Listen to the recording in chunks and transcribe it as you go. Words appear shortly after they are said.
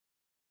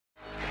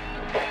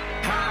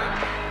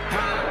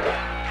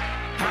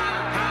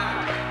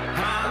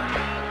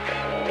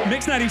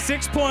Mix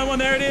 96.1,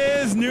 there it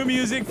is. New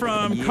music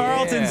from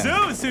Carlton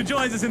Zeus, who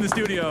joins us in the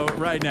studio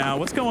right now.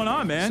 What's going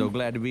on, man? So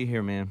glad to be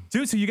here, man.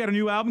 Dude, so you got a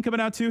new album coming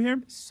out too here?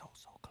 So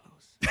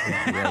close.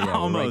 Yeah,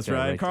 Almost,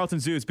 right? right? Carlton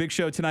Zeus, big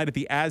show tonight at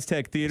the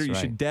Aztec Theater. You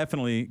should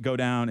definitely go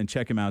down and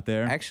check him out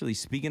there. Actually,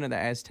 speaking of the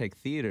Aztec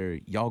Theater,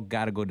 y'all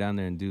got to go down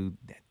there and do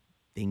that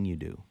thing you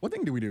do. What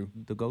thing do we do?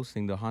 The ghost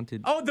thing, the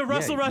haunted. Oh, the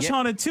Russell Rush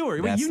haunted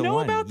tour. Wait, you know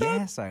about that?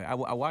 Yes, I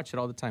watch it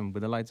all the time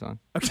with the lights on.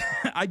 Okay.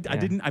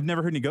 I've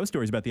never heard any ghost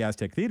stories about the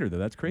Aztec Theater though.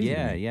 That's crazy.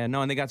 Yeah.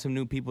 No, and they got some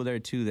new people there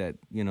too that,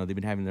 you know, they've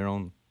been having their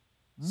own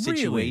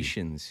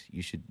situations.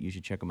 You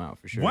should check them out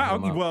for sure. Wow.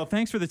 Well,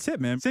 thanks for the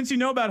tip, man. Since you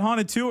know about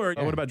haunted tour,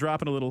 what about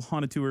dropping a little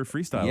haunted tour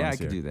freestyle? Yeah, I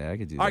could do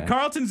that. All right,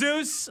 Carlton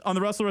Zeus on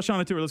the Russell Rush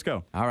haunted tour. Let's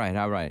go. All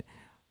right.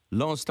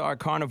 Lone Star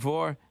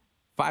Carnivore,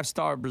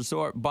 5-star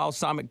resort,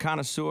 balsamic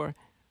connoisseur.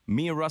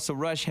 Me and Russell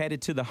Rush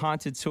headed to the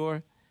haunted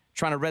tour,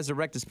 trying to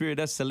resurrect the spirit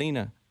of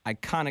Selena,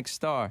 iconic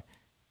star.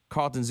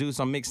 Carlton Zeus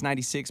on Mix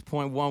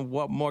 96.1.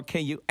 What more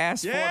can you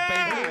ask for,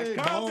 baby?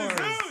 Carlton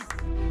Zeus!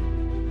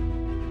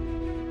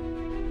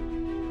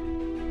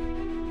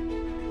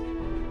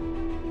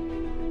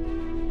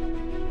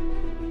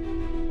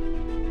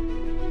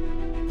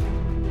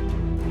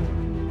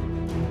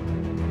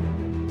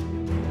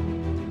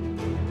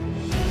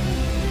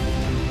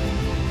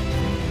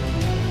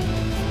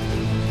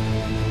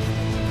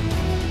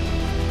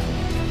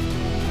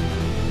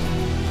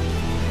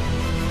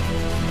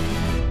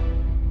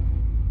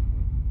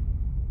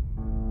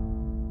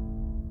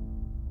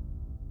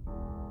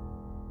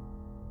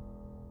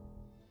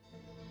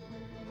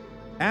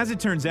 As it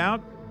turns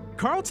out,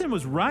 Carlton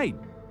was right.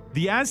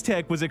 The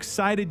Aztec was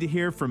excited to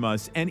hear from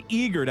us and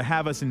eager to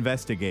have us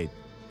investigate.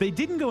 They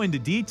didn't go into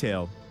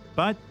detail,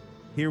 but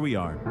here we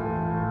are.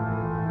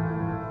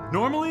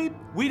 Normally,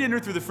 we'd enter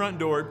through the front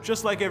door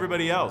just like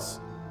everybody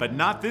else. But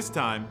not this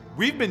time.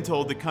 We've been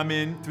told to come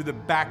in through the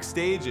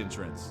backstage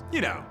entrance.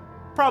 You know,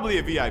 probably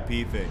a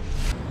VIP thing.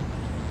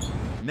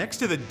 Next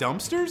to the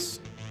dumpsters?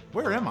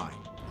 Where am I?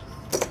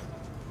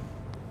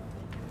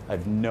 I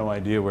have no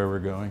idea where we're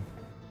going.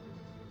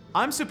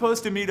 I'm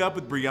supposed to meet up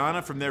with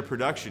Brianna from their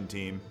production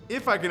team,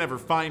 if I can ever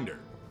find her.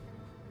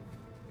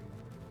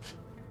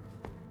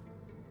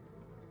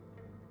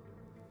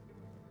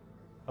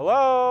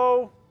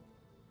 Hello?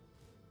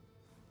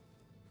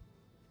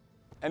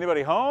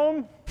 Anybody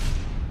home?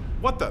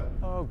 What the?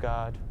 Oh,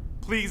 God.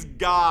 Please,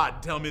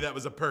 God, tell me that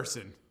was a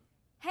person.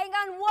 Hang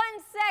on 1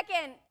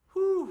 second.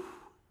 Whew.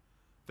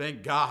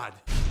 Thank God.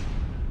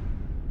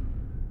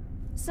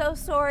 So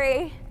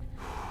sorry.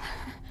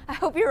 I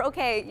hope you're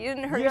okay. You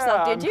didn't hurt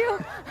yourself, did you?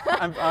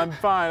 I'm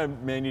fine. I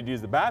may need to use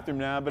the bathroom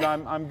now, but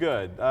I'm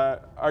good.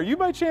 Are you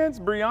by chance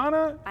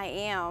Brianna? I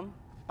am.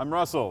 I'm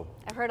Russell.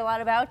 I've heard a lot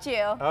about you.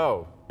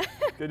 Oh,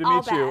 good to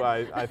meet you,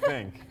 I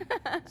think.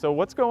 So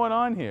what's going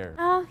on here?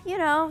 Oh, you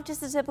know, just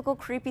the typical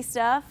creepy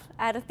stuff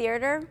at a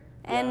theater.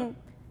 And,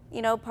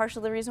 you know,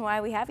 partially the reason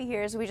why we have you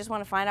here is we just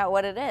want to find out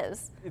what it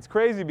is. It's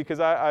crazy because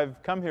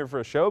I've come here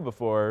for a show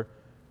before,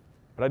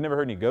 but I've never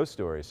heard any ghost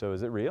stories. So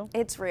is it real?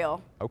 It's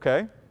real.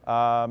 Okay.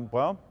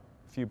 Well,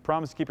 if you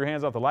promise to keep your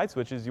hands off the light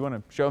switches, you want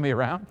to show me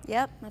around?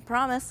 Yep, I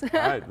promise. All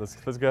right,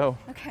 let's go.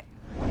 Okay.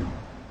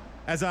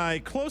 As I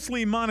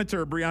closely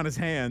monitor Brianna's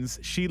hands,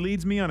 she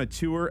leads me on a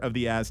tour of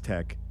the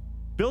Aztec.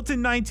 Built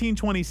in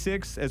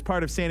 1926 as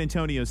part of San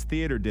Antonio's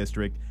theater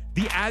district,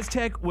 the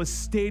Aztec was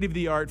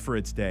state-of-the-art for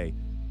its day.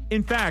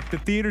 In fact, the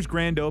theater's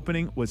grand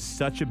opening was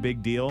such a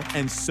big deal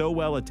and so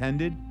well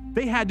attended,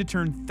 they had to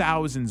turn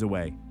thousands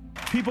away.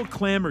 People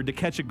clamored to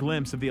catch a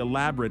glimpse of the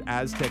elaborate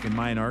Aztec and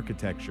Mayan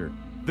architecture.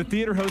 The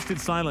theater hosted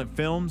silent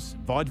films,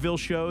 vaudeville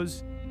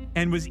shows,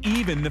 and was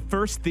even the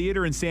first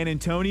theater in San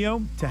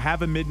Antonio to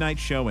have a midnight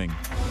showing.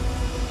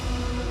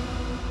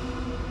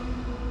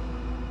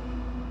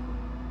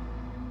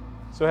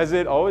 So has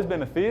it always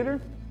been a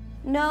theater?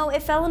 No,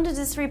 it fell into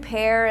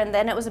disrepair and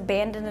then it was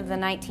abandoned in the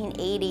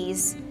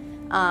 1980s.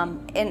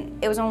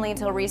 And it was only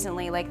until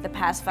recently, like the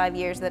past 5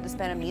 years, that it's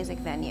been a music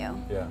venue.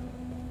 Yeah.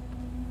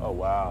 Oh,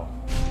 wow.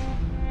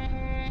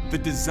 The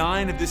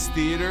design of this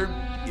theater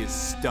is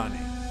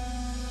stunning.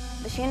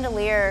 The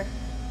chandelier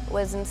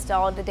was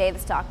installed the day the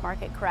stock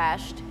market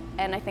crashed,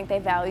 and I think they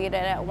valued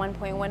it at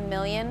 $1.1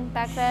 million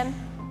back then.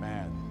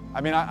 Man,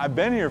 I mean, I've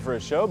been here for a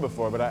show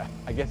before, but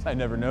I guess I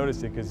never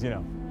noticed it because, you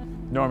know,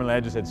 normally I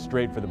just head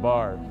straight for the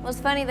bar. Well, it's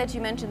funny that you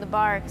mentioned the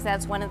bar because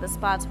that's one of the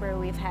spots where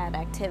we've had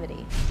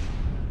activity.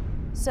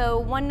 So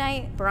one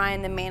night,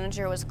 Brian, the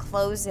manager, was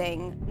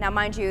closing. Now,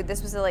 mind you,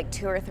 this was at like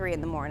 2 or 3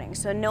 in the morning,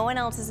 so no one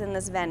else is in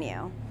this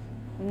venue.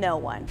 No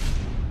one.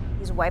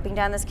 He's wiping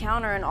down this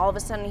counter, and all of a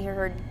sudden he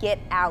heard, "Get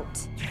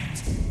out."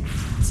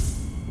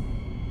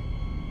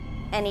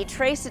 And he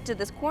traced it to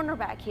this corner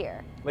back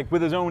here. Like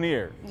with his own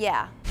ear?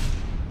 Yeah.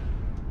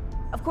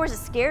 Of course, it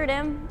scared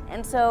him,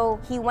 and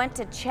so he went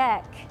to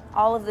check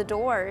all of the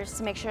doors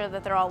to make sure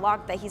that they're all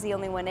locked, that he's the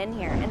only one in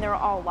here, and they're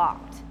all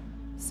locked.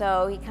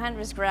 So he kind of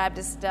just grabbed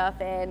his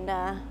stuff and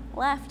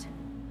left.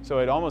 So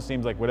it almost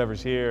seems like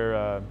whatever's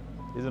here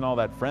isn't all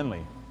that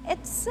friendly.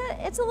 It's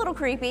a little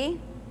creepy.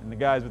 And the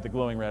guys with the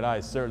glowing red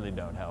eyes certainly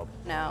don't help.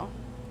 No.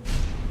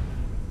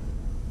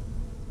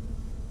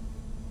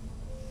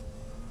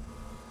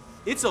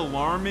 It's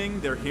alarming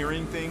they're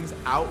hearing things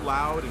out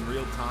loud in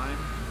real time.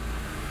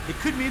 It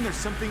could mean there's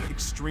something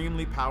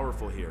extremely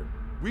powerful here.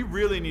 We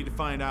really need to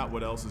find out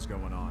what else is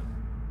going on.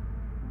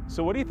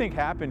 So what do you think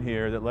happened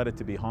here that led it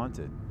to be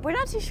haunted? We're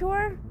not too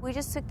sure. We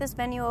just took this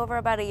venue over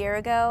about a year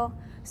ago,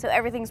 so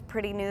everything's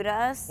pretty new to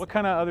us. What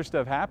kind of other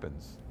stuff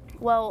happens?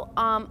 Well,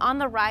 on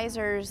the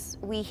risers,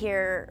 we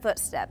hear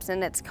footsteps,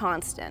 and it's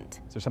constant.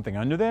 Is there something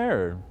under there,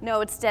 or?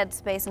 No, it's dead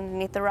space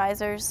underneath the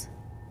risers.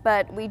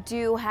 But we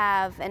do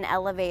have an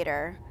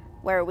elevator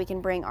where we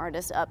can bring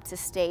artists up to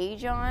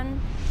stage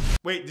on.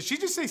 Wait, did she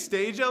just say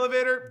stage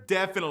elevator?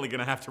 Definitely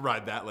gonna have to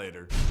ride that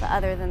later. But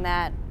other than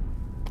that,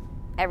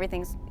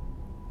 everything's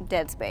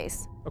dead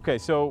space. Okay,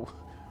 so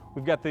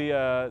we've got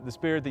the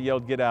spirit that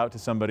yelled "get out" to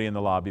somebody in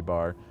the lobby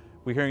bar.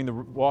 We're hearing the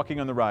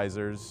walking on the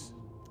risers.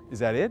 Is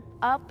that it?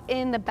 Up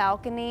in the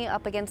balcony,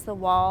 up against the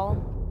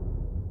wall,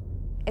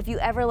 if you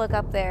ever look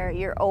up there,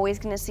 you're always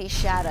gonna see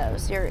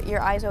shadows.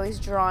 Your eye's always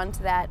drawn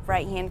to that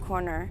right-hand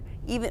corner.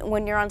 Even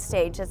when you're on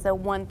stage, that's the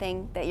one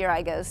thing that your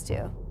eye goes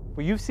to.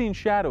 Well, you've seen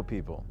shadow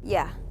people.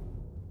 Yeah.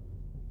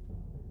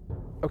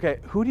 Okay,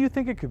 who do you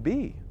think it could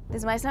be?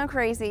 This might sound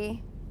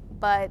crazy,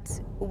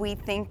 but we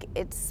think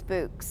it's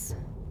Spooks.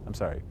 I'm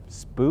sorry,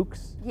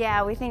 Spooks?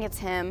 Yeah, we think it's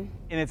him.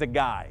 And it's a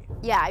guy.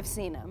 Yeah, I've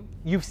seen him.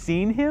 You've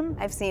seen him?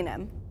 I've seen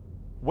him.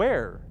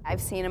 Where?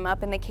 I've seen him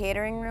up in the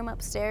catering room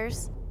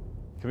upstairs.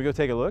 Can we go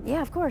take a look?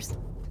 Yeah, of course.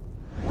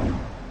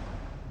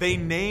 They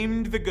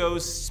named the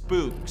ghost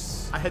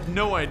Spooks. I had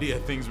no idea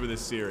things were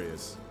this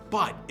serious.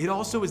 But it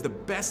also is the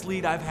best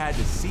lead I've had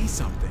to see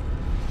something.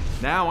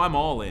 Now I'm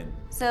all in.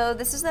 So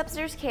this is the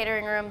upstairs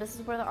catering room. This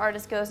is where the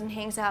artist goes and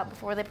hangs out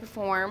before they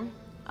perform.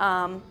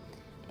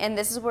 And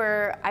this is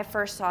where I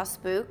first saw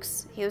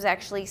Spooks. He was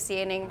actually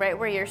standing right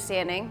where you're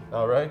standing.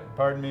 All right,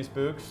 pardon me,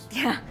 Spooks.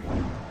 Yeah.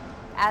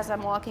 As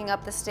I'm walking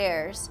up the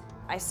stairs,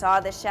 I saw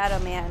the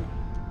shadow man.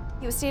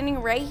 He was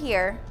standing right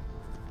here.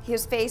 He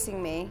was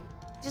facing me.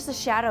 Just a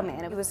shadow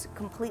man. It was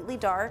completely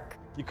dark.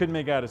 You couldn't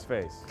make out his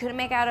face. Couldn't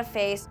make out a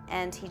face,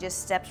 and he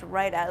just stepped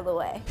right out of the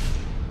way.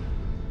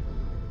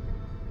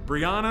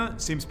 Brianna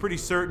seems pretty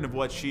certain of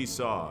what she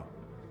saw.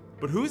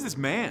 But who's this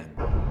man?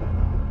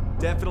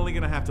 Definitely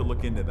gonna have to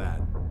look into that.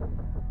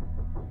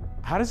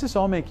 How does this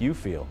all make you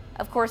feel?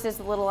 Of course, it's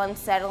a little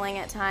unsettling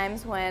at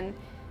times when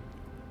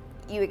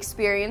you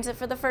experience it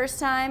for the first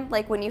time,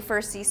 like when you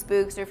first see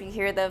Spooks or if you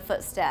hear the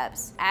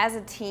footsteps. As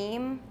a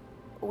team,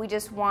 we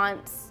just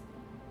want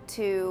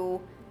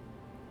to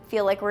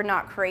feel like we're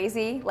not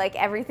crazy, like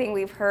everything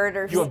we've heard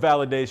or You have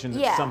validation that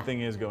Yeah.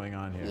 something is going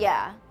on here.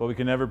 Yeah. Well, we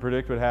can never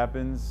predict what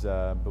happens,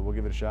 but we'll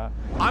give it a shot.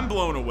 I'm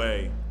blown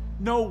away.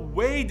 No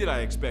way did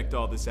I expect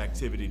all this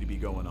activity to be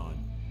going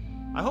on.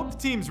 I hope the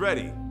team's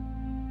ready.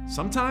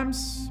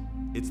 Sometimes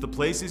it's the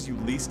places you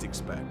least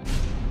expect.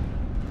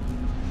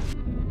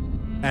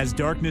 As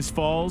darkness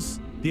falls,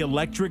 the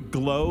electric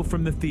glow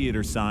from the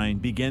theater sign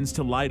begins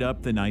to light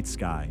up the night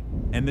sky,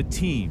 and the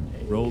team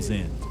rolls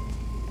in.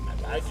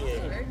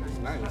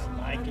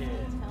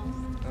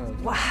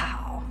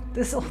 Wow,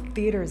 this old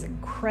theater is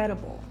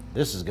incredible.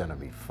 This is gonna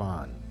be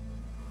fun.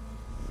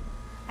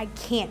 I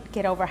can't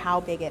get over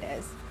how big it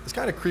is. It's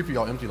kind of creepy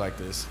all empty like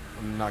this.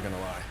 I'm not gonna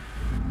lie.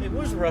 Hey,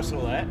 where's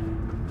Russell at?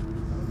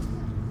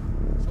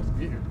 Supposed to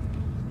be here.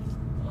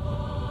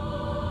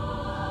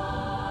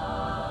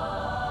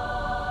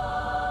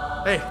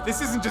 Hey,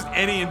 this isn't just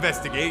any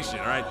investigation,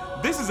 all right?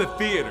 This is a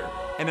theater,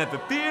 and at the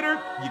theater,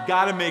 you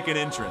gotta make an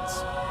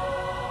entrance.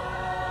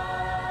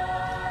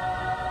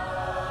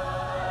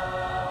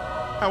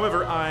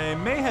 However, I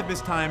may have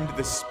mistimed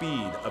the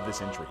speed of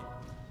this entry.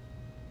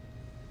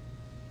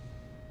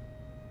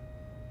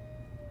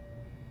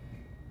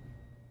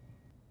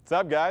 What's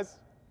up, guys?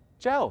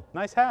 Jell,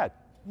 nice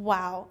hat.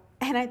 Wow.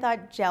 And I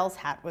thought Jell's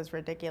hat was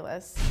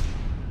ridiculous.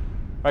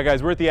 All right,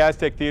 guys, we're at the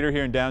Aztec Theater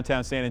here in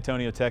downtown San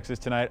Antonio, Texas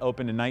tonight,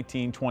 opened in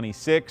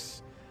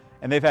 1926.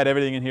 And they've had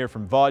everything in here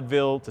from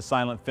vaudeville to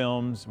silent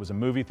films. It was a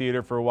movie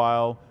theater for a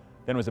while,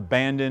 then it was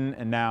abandoned,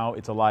 and now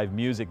it's a live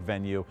music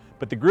venue.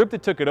 But the group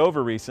that took it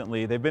over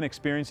recently, they've been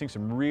experiencing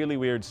some really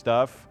weird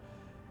stuff,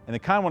 and they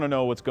kind of want to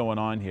know what's going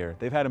on here.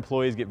 They've had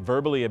employees get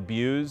verbally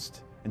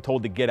abused and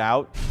told to get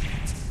out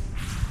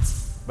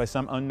by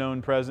some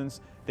unknown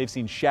presence. They've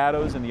seen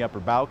shadows in the upper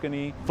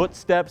balcony,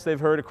 footsteps they've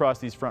heard across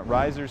these front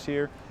risers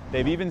here.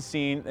 They've even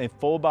seen a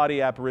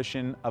full-body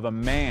apparition of a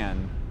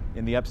man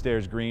in the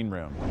upstairs green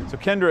room. So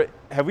Kendra,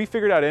 have we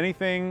figured out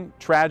anything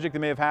tragic that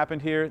may have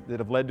happened here that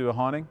have led to a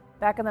haunting?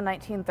 Back in the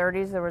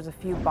 1930s, there was a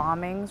few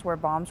bombings where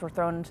bombs were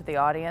thrown into the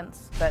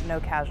audience, but no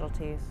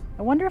casualties.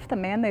 I wonder if the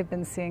man they've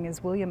been seeing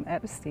is William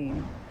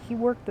Epstein. He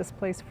worked this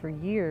place for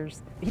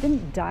years. He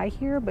didn't die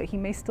here, but he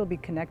may still be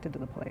connected to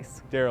the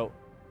place. Daryl,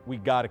 we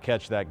got to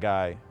catch that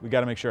guy. We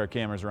got to make sure our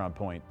cameras are on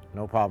point.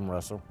 No problem,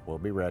 Russell. We'll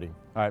be ready.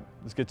 All right,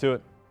 let's get to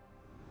it.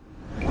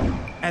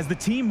 As the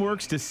team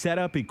works to set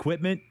up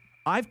equipment,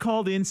 I've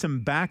called in some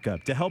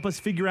backup to help us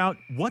figure out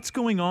what's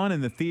going on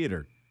in the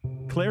theater.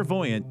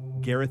 Clairvoyant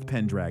Gareth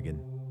Pendragon.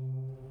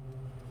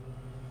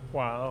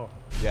 Wow.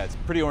 Yeah, it's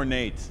pretty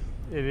ornate.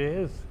 It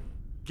is.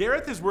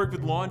 Gareth has worked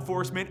with law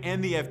enforcement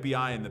and the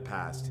FBI in the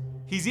past.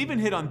 He's even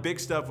hit on big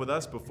stuff with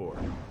us before.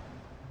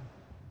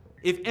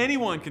 If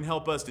anyone can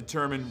help us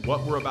determine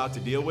what we're about to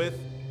deal with,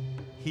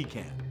 he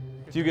can.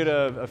 Do you get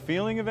a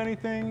feeling of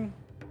anything?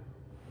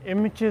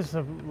 Images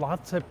of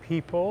lots of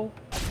people,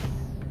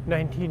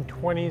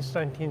 1920s,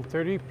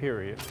 1930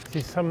 period.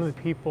 See some of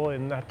the people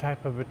in that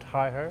type of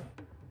attire.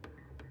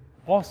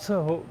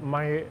 Also,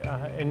 my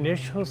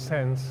initial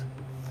sense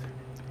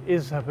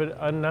is of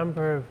a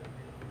number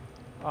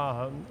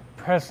of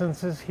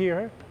presences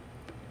here,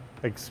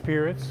 like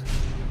spirits.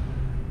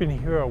 Been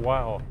here a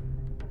while.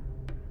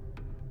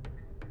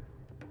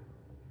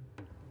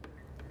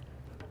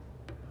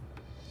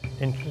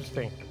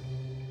 Interesting.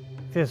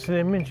 There's an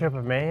image of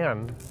a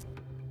man.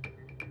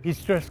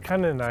 He's dressed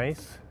kind of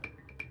nice,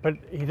 but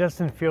he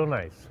doesn't feel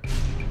nice.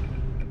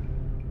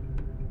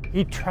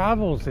 He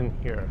travels in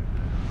here.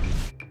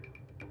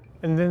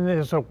 And then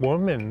there's a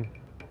woman.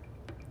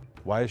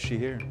 Why is she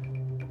here?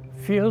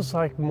 Feels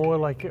like more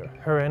like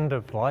her end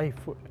of life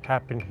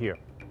happened here.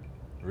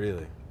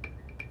 Really?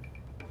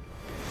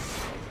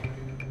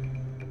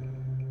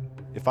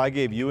 If I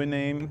gave you a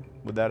name,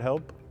 would that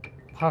help?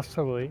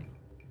 Possibly.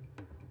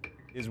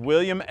 Is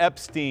William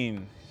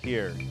Epstein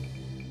here?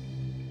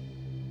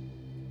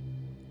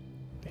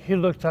 He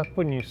looked up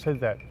when you said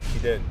that. He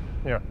did.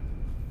 Yeah.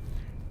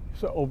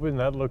 So open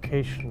that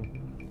location.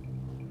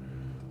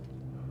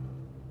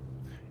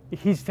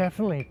 He's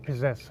definitely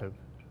possessive.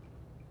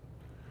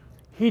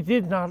 He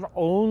did not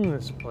own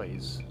this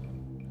place,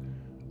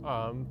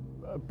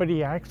 but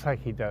he acts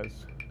like he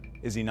does.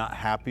 Is he not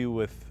happy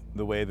with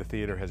the way the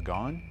theater has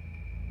gone?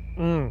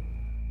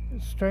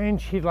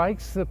 Strange, he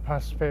likes the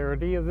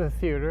prosperity of the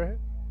theater,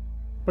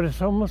 but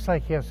it's almost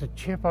like he has a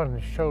chip on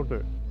his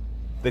shoulder.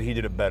 That he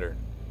did it better?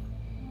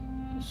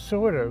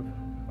 Sort of,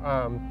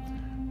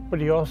 but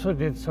he also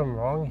did some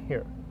wrong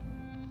here.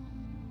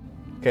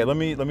 Okay, let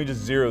me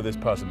just zero this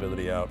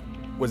possibility out.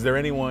 Was there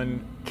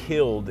anyone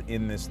killed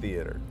in this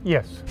theater?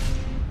 Yes.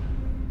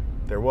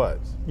 There was?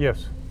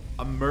 Yes.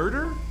 A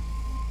murder?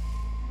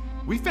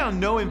 We found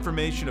no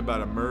information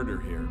about a murder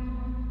here,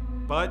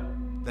 but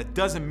that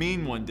doesn't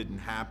mean one didn't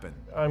happen.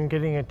 I'm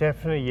getting a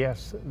definite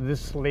yes.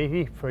 This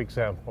lady, for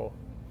example,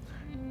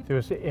 there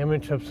was an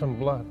image of some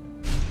blood.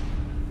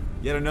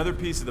 Yet another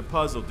piece of the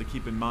puzzle to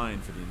keep in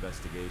mind for the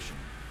investigation.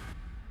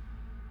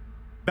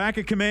 Back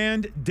at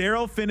command,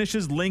 Daryl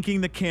finishes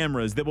linking the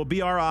cameras that will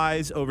be our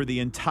eyes over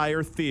the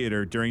entire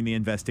theater during the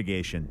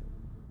investigation.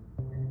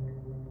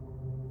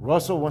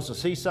 Russell wants to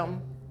see something?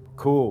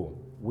 Cool.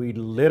 We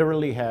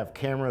literally have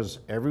cameras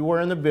everywhere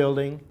in the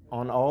building.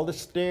 On all the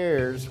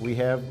stairs, we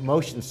have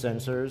motion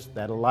sensors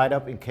that'll light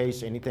up in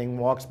case anything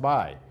walks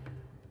by.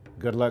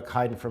 Good luck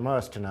hiding from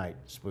us tonight,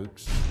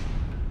 spooks.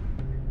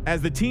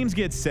 As the teams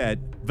get set,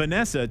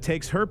 Vanessa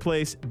takes her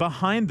place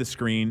behind the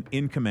screen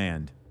in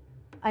command.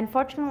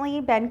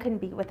 Unfortunately, Ben couldn't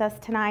be with us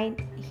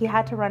tonight. He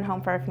had to run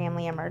home for a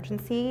family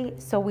emergency,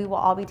 so we will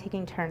all be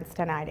taking turns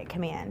tonight at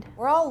command.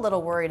 We're all a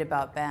little worried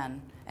about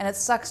Ben, and it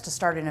sucks to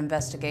start an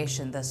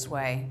investigation this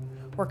way.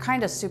 We're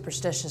kind of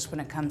superstitious when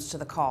it comes to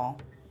the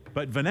call.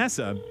 But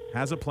Vanessa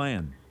has a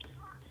plan.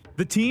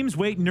 The teams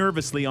wait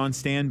nervously on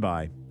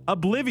standby,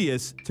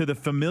 oblivious to the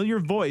familiar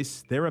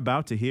voice they're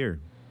about to hear.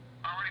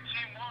 All right,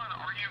 Team 1,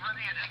 are you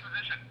ready in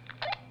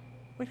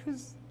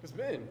position? It's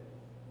Ben.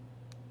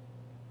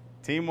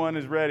 Team 1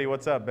 is ready.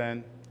 What's up,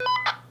 Ben? Team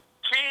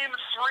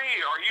 3,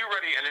 are you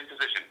ready and in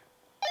position?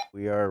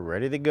 We are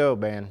ready to go,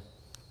 Ben.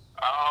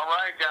 All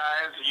right,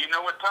 guys, you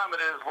know what time it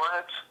is.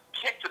 Let's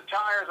kick the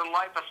tires and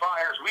light the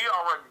fires. We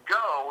are a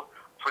go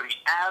for the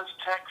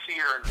Aztec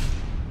Theater.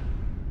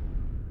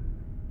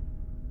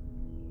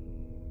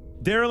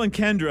 Daryl and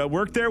Kendra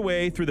work their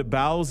way through the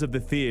bowels of the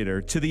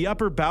theater to the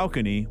upper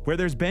balcony where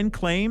there's been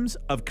claims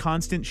of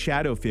constant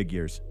shadow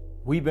figures.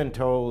 We've been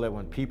told that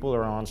when people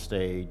are on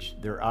stage,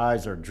 their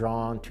eyes are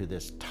drawn to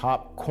this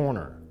top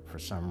corner for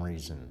some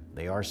reason.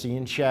 They are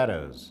seeing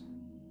shadows.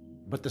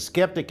 But the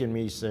skeptic in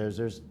me says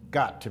there's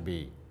got to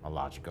be a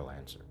logical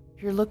answer.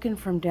 If you're looking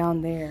from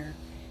down there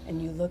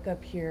and you look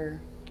up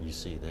here, You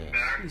see that?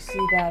 you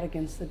see that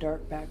against the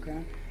dark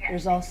background.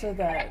 There's also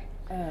that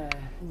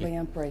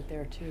lamp right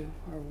there too,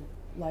 or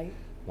light.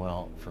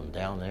 Well, from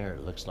down there,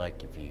 it looks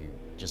like if you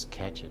just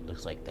catch it, it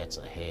looks like that's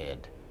a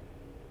head.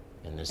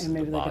 And this And is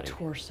maybe the like body. a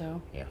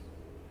torso. Yeah.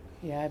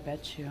 Yeah, I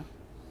bet you.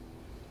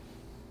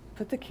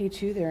 Put the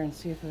K2 there and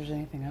see if there's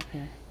anything up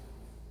here.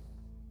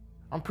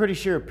 I'm pretty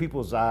sure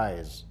people's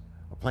eyes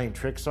are playing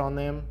tricks on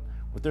them.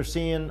 What they're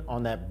seeing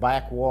on that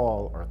back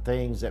wall are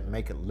things that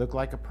make it look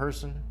like a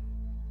person.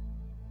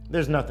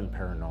 There's nothing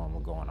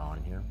paranormal going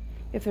on here.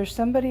 If there's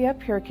somebody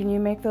up here, can you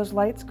make those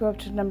lights go up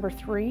to number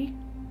 3?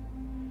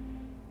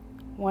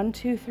 1,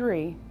 2,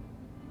 3.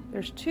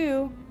 There's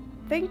 2.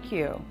 Thank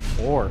you.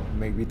 Or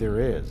maybe there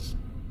is.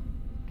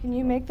 Can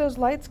you make those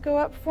lights go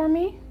up for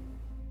me?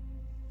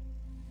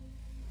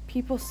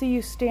 People see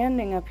you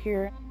standing up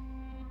here.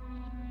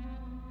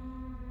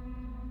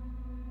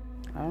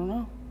 I don't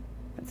know.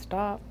 It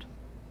stopped.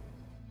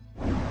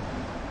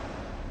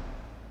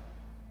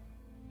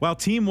 While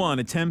Team 1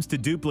 attempts to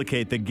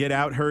duplicate the Get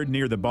Out heard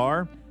near the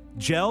bar,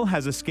 Jell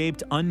has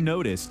escaped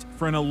unnoticed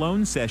for an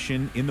alone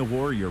session in the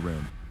Warrior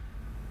Room.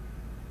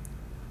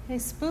 Hey,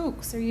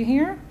 Spooks, are you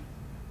here?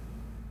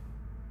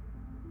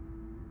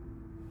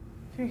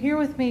 If you're here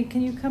with me,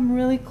 can you come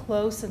really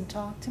close and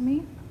talk to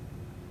me?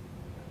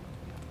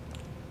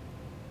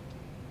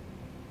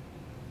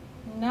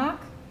 Knock.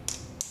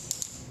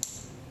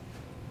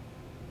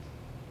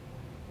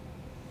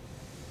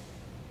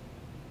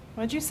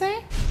 What'd you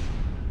say?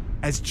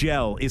 As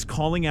Jell is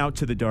calling out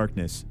to the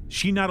darkness,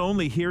 she not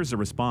only hears a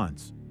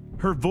response,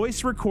 her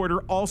voice recorder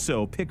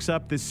also picks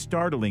up this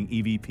startling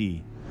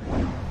EVP.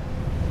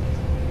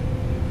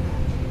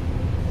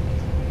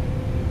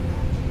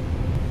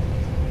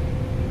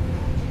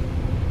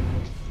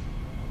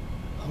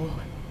 Oh,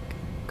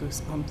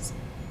 goosebumps.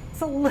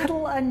 It's a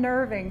little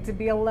unnerving to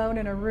be alone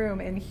in a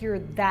room and hear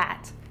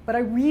that, but I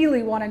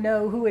really want to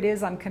know who it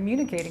is I'm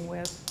communicating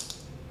with.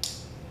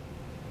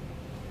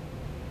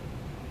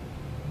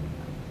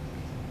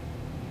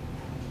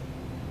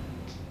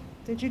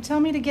 Did you tell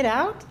me to get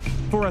out?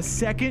 For a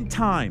second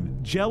time,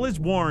 Jell is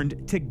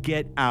warned to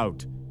get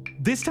out.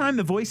 This time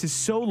the voice is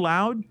so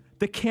loud,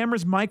 the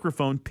camera's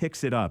microphone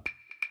picks it up.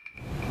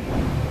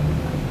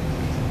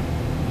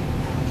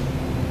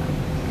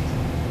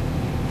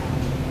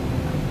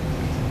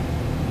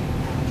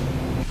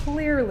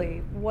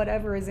 Clearly,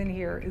 whatever is in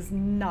here is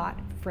not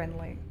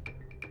friendly.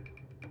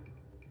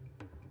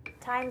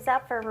 Time's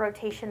up for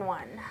rotation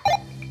 1.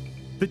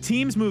 The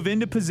teams move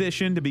into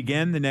position to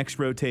begin the next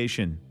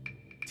rotation.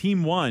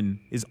 Team 1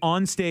 is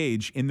on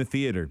stage in the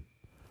theater.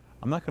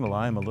 I'm not gonna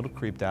lie, I'm a little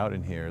creeped out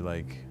in here.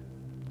 Like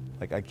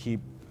I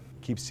keep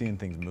seeing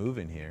things move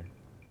in here.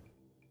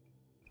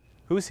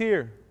 Who's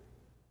here?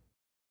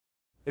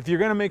 If you're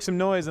gonna make some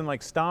noise and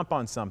like stomp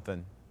on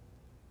something.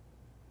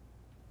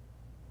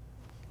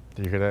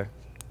 Do you hear that?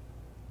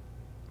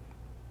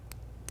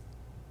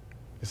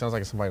 It sounds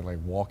like somebody like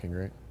walking,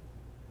 right?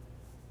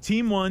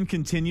 Team 1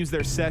 continues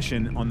their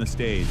session on the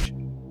stage,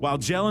 while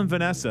Jell and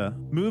Vanessa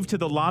move to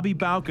the lobby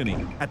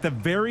balcony at the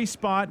very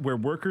spot where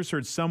workers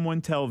heard someone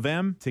tell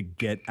them to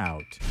get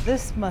out.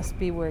 This must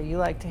be where you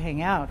like to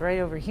hang out, right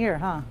over here,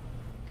 huh?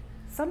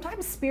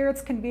 Sometimes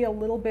spirits can be a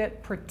little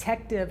bit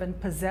protective and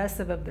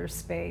possessive of their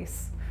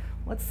space.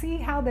 Let's see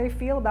how they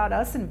feel about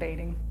us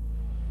invading.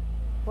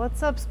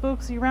 What's up,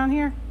 Spooks? You around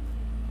here?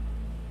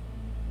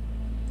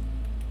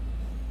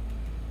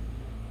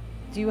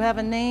 Do you have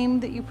a name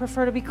that you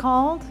prefer to be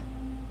called?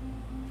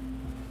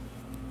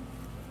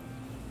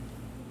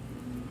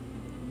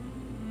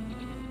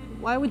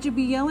 Why would you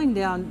be yelling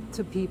down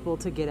to people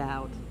to get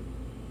out?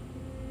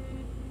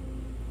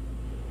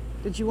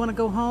 Did you want to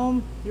go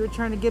home? You were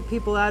trying to get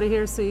people out of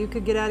here so you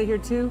could get out of here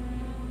too?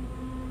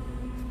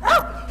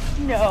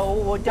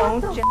 No,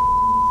 don't.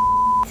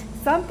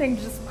 Something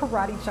just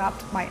karate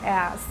chopped my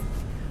ass.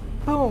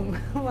 Boom,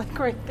 like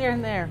right there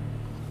and there.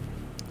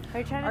 Are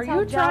you trying to Are tell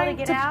you Jell trying to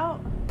get to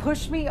out?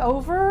 push me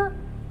over?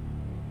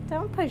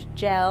 Don't push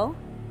Jell.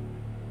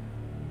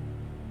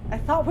 I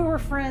thought we were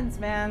friends,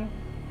 man.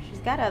 She's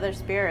got other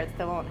spirits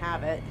that won't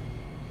have it.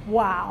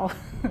 Wow.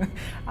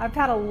 I've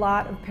had a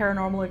lot of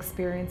paranormal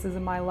experiences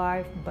in my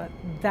life, but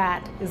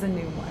that is a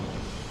new one.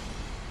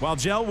 While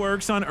Jell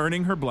works on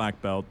earning her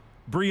black belt,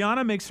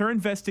 Brianna makes her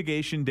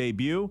investigation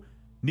debut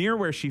near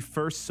where she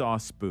first saw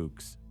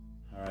spooks.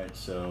 All right,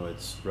 so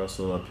it's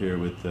Russell up here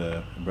with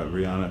brought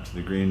Brianna up to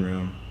the green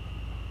room.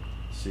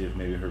 See if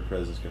maybe her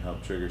presence can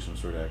help trigger some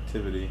sort of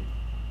activity.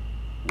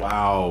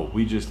 Wow,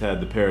 we just had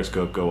the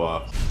periscope go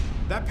off.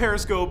 That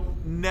periscope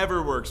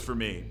never works for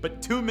me,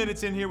 but 2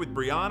 minutes in here with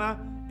Brianna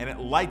and it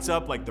lights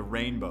up like the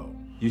rainbow.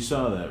 You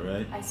saw that,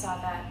 right? I saw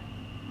that.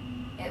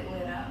 It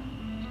lit up.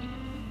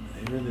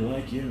 They really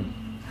like you.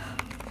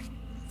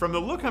 From the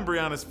look on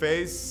Brianna's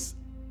face,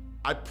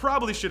 I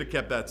probably should have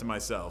kept that to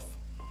myself.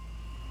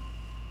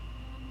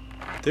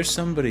 There's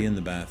somebody in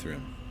the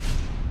bathroom.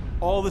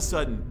 All of a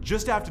sudden,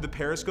 just after the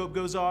periscope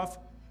goes off,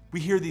 we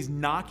hear these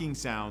knocking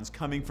sounds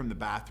coming from the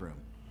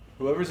bathroom.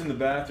 Whoever's in the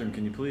bathroom,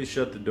 can you please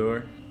shut the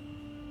door?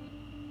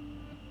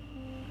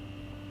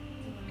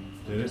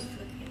 Did it?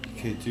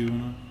 K2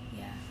 went on?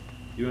 Yeah.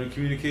 You want to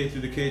communicate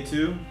through the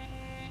K2?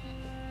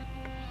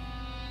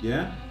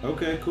 Yeah?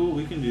 Okay, cool,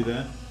 we can do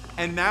that.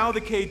 And now the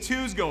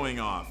K2's going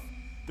off.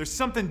 There's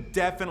something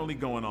definitely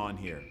going on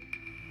here.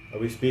 Are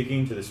we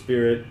speaking to the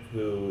spirit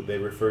who they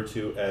refer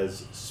to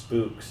as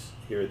spooks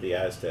here at the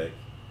Aztec?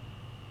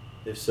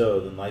 If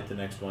so, then light the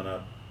next one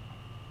up.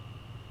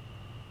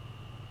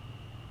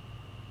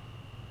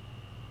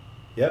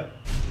 Yep.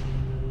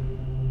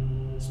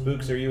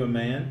 Spooks, are you a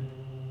man?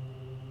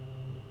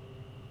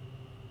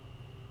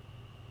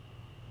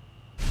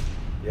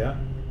 Yeah?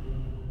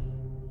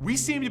 We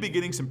seem to be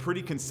getting some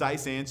pretty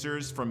concise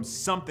answers from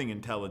something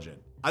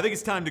intelligent. I think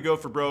it's time to go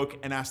for broke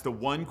and ask the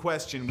one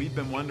question we've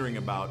been wondering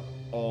about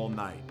all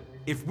night.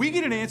 If we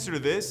get an answer to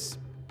this,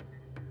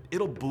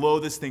 it'll blow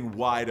this thing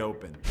wide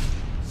open.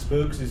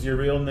 Spooks, is your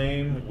real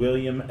name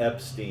William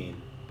Epstein?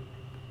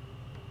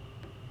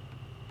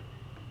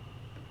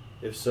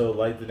 If so,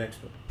 light the next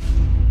one.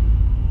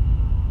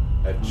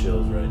 I have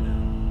chills right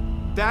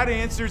now. That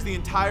answers the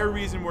entire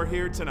reason we're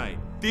here tonight.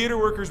 Theater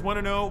workers want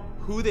to know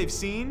who they've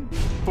seen.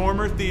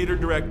 Former theater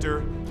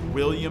director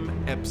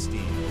William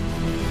Epstein.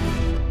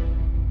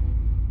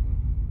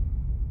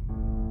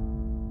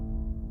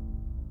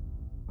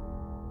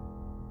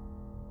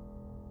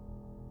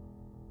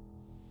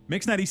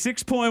 Mix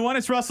 96.1,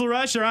 it's Russell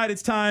Rush. All right,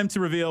 it's time to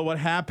reveal what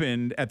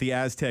happened at the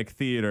Aztec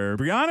Theater.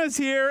 Brianna's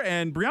here,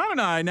 and Brianna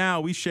and I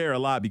now, we share a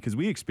lot because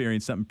we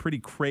experienced something pretty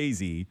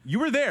crazy. You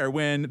were there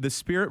when the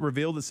spirit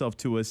revealed itself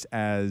to us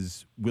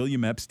as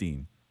William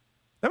Epstein.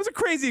 That was a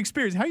crazy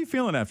experience. How are you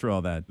feeling after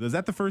all that? Was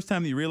that the first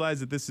time that you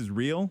realized that this is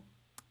real?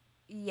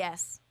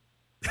 Yes.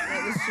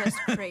 It was just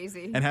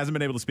crazy. And hasn't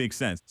been able to speak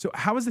since. So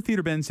how has the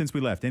theater been since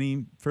we left?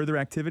 Any further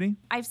activity?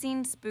 I've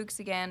seen Spooks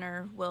again,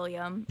 or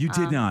William. You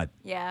did not?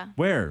 Yeah.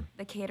 Where?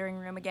 The catering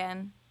room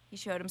again. He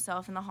showed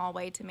himself in the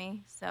hallway to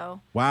me,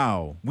 so.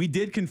 Wow. We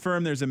did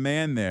confirm there's a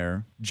man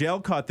there. Jail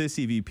caught this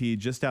EVP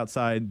just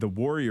outside the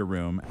Warrior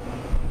Room.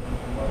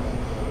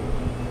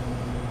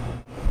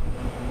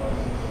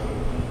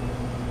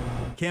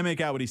 Can't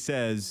make out what he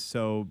says,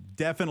 so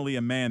definitely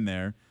a man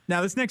there.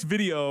 Now, this next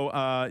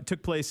video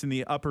took place in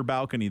the upper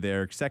balcony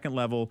there, second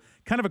level,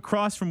 kind of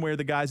across from where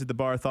the guys at the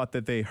bar thought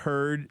that they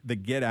heard the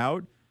Get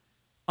Out.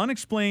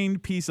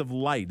 Unexplained piece of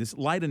light, this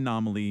light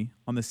anomaly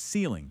on the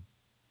ceiling.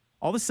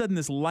 All of a sudden,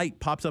 this light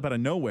pops up out of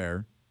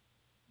nowhere,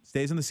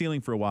 stays on the ceiling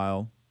for a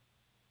while,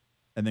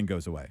 and then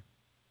goes away.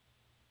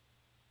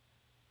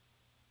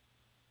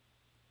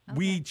 Okay.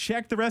 We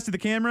checked the rest of the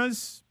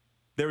cameras.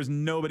 There was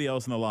nobody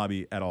else in the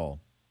lobby at all.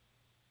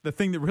 The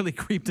thing that really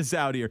creeped us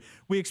out here.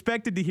 We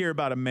expected to hear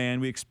about a man.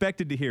 We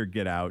expected to hear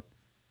Get Out.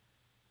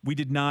 We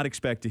did not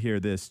expect to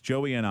hear this.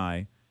 Joey and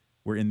I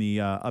were in the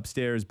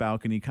upstairs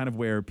balcony, kind of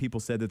where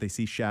people said that they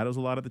see shadows a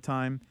lot of the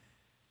time.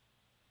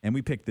 And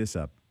we picked this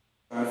up.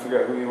 Trying to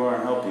figure out who you are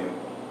and help you.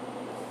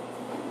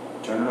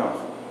 Turn it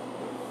off.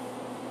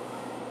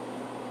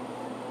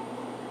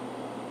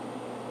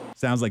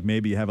 Sounds like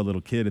maybe you have a little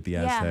kid at the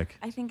Aztec.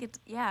 I think it's,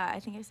 I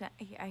think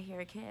I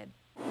hear a kid.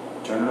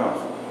 Turn it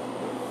off.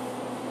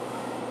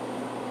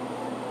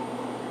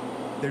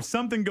 There's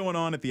something going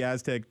on at the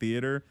Aztec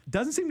Theater.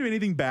 Doesn't seem to be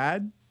anything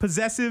bad.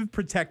 Possessive,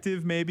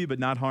 protective maybe, but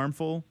not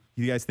harmful.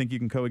 You guys think you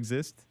can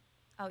coexist?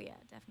 Oh, yeah,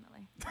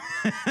 definitely.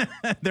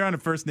 They're on a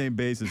first-name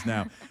basis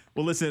now.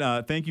 Well,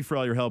 listen, thank you for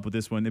all your help with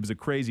this one. It was a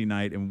crazy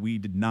night, and we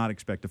did not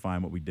expect to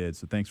find what we did,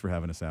 so thanks for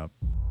having us out.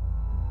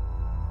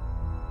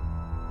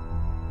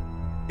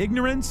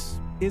 Ignorance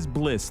is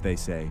bliss, they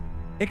say,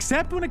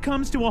 except when it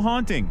comes to a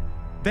haunting.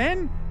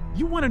 Then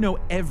you want to know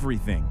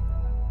everything.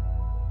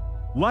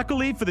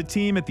 Luckily for the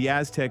team at the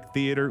Aztec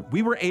Theater,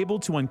 we were able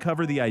to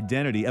uncover the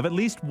identity of at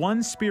least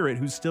one spirit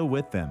who's still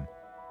with them.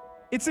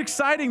 It's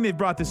exciting they've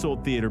brought this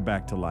old theater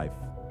back to life,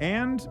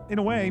 and, in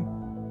a way,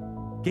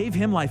 gave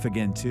him life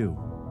again, too.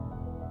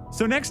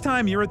 So next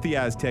time you're at the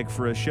Aztec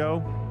for a show,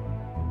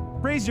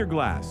 raise your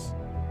glass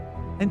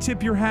and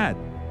tip your hat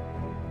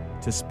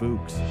to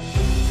Spooks.